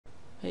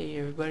Hey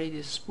everybody,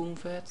 this is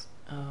Spoonfed.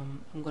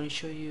 I'm going to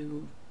show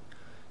you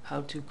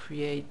how to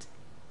create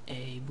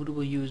a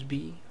bootable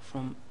USB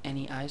from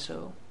any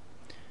ISO.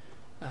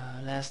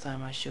 Last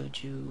time I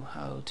showed you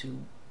how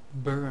to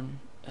burn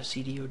a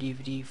CD or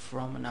DVD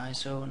from an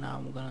ISO. Now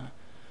I'm going to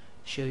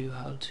show you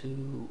how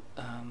to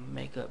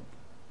make a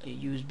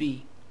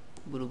USB,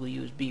 bootable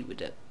USB with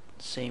that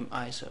same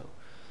ISO.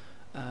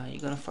 You're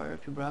going to fire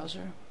up your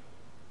browser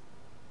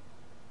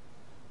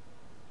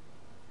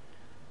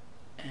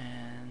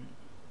and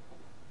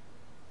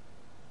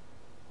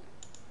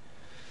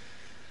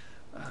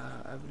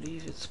I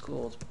believe it's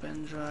called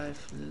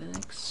Pendrive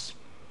Linux.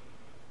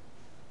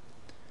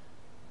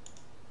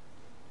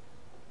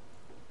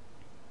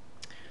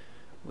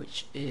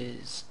 Which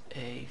is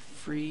a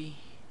free,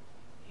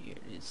 here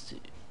it's the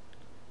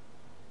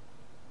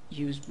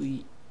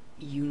USB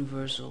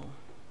universal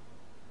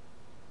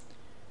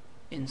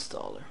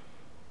installer,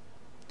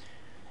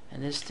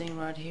 and this thing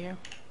right here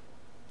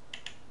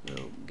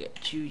will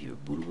get you your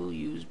bootable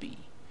USB.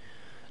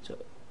 So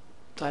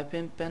type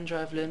in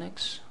Pendrive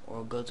Linux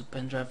or go to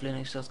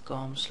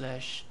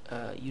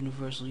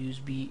pendrivelinux.com/universal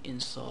USB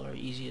installer,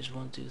 easy as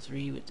 1 2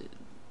 3 with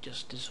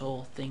just this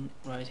whole thing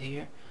right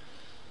here.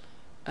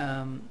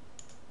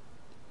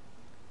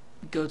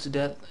 Go to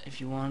that if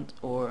you want,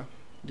 or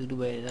do the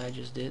way that I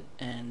just did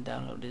and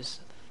download this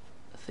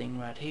thing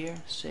right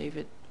here, save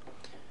it.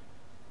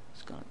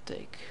 It's gonna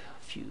take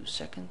a few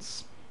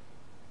seconds,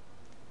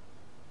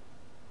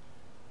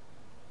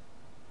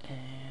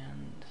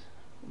 and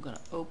I'm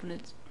gonna open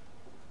it.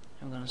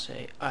 I'm gonna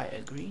say I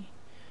agree,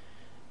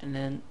 and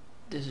then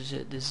this is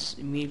it. This is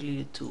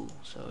immediately the tool.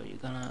 So you're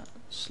gonna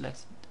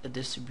select a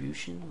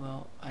distribution.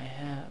 Well, I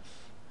have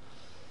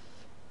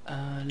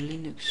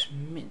Linux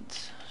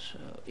Mint,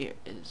 so here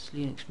is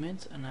Linux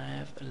Mint, and I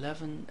have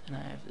 11 and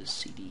I have the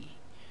CD.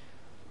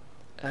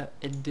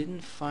 It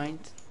didn't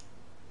find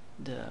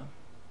the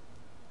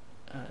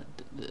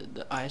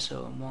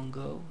ISO in one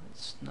go.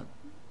 It's not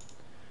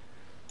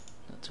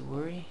to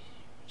worry,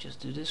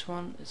 just do this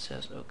one. It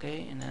says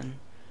okay, and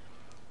then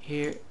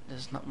here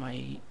that's not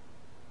my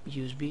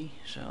USB,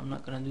 so I'm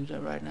not gonna do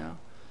that right now,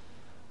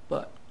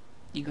 but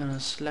you're gonna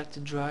select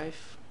the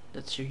drive.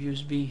 That's your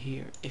USB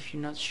here. If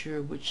you're not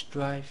sure which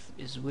drive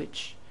is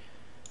which,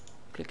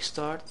 click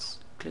Start,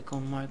 click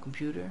on My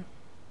Computer,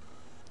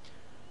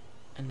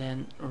 and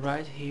then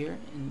right here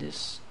in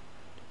this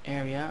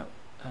area,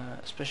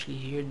 especially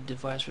here, the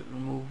device with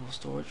removable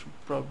storage will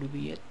probably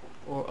be it,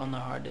 or on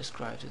the hard disk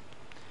drive. It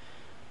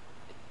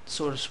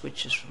sort of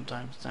switches from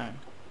time to time.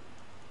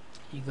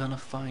 You're gonna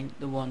find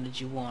the one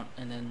that you want,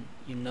 and then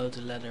you know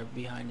the letter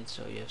behind it.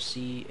 So you have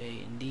C,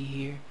 A, and D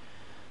here.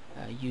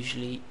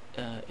 Usually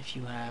if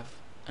you have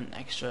an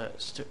extra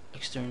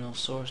external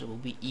source, it will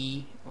be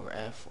E or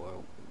F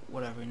or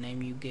whatever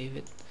name you gave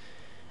it.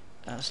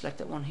 Select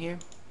that one here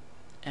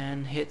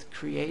and hit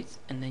create,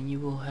 and then you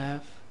will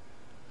have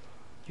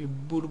your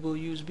bootable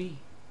USB,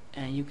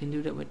 and you can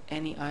do that with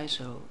any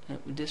ISO.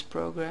 And with this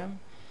program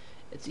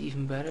it's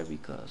even better,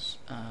 because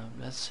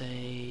let's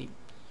say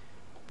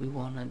we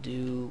want to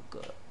do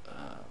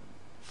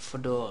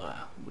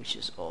Fedora, which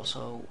is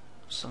also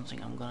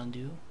something I'm gonna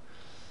do,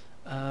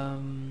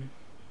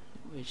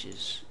 which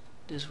is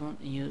this one,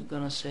 and you're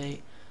gonna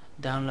say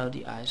download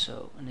the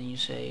ISO, and then you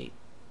say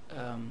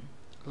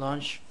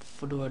launch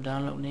Fedora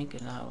download link,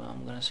 and now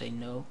I'm gonna say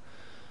no.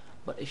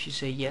 But if you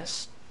say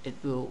yes,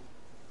 it will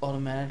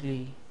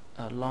automatically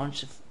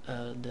launch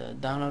the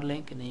download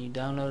link, and then you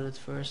download it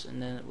first,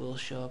 and then it will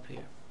show up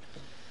here.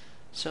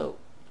 So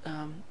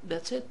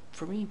that's it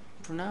for me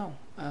for now.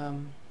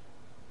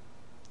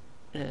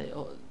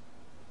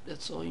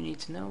 That's all you need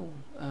to know.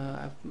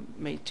 I've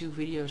made 2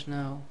 videos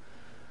now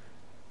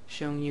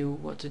showing you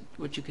what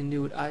you can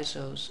do with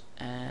ISOs,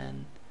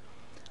 and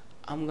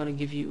I'm gonna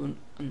give you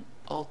an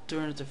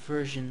alternative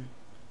version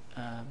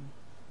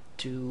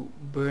to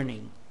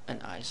burning an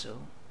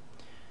ISO,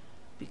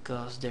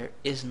 because there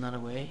is another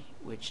way,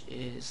 which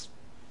is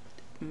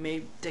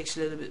maybe takes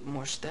a little bit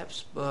more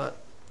steps, but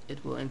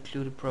it will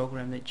include a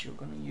program that you're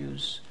gonna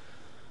use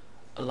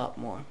a lot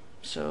more.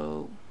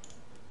 So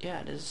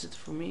yeah, this is it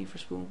for me for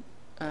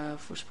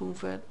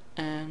Spoonfed,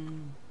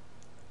 and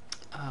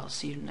I'll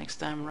see you next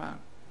time around.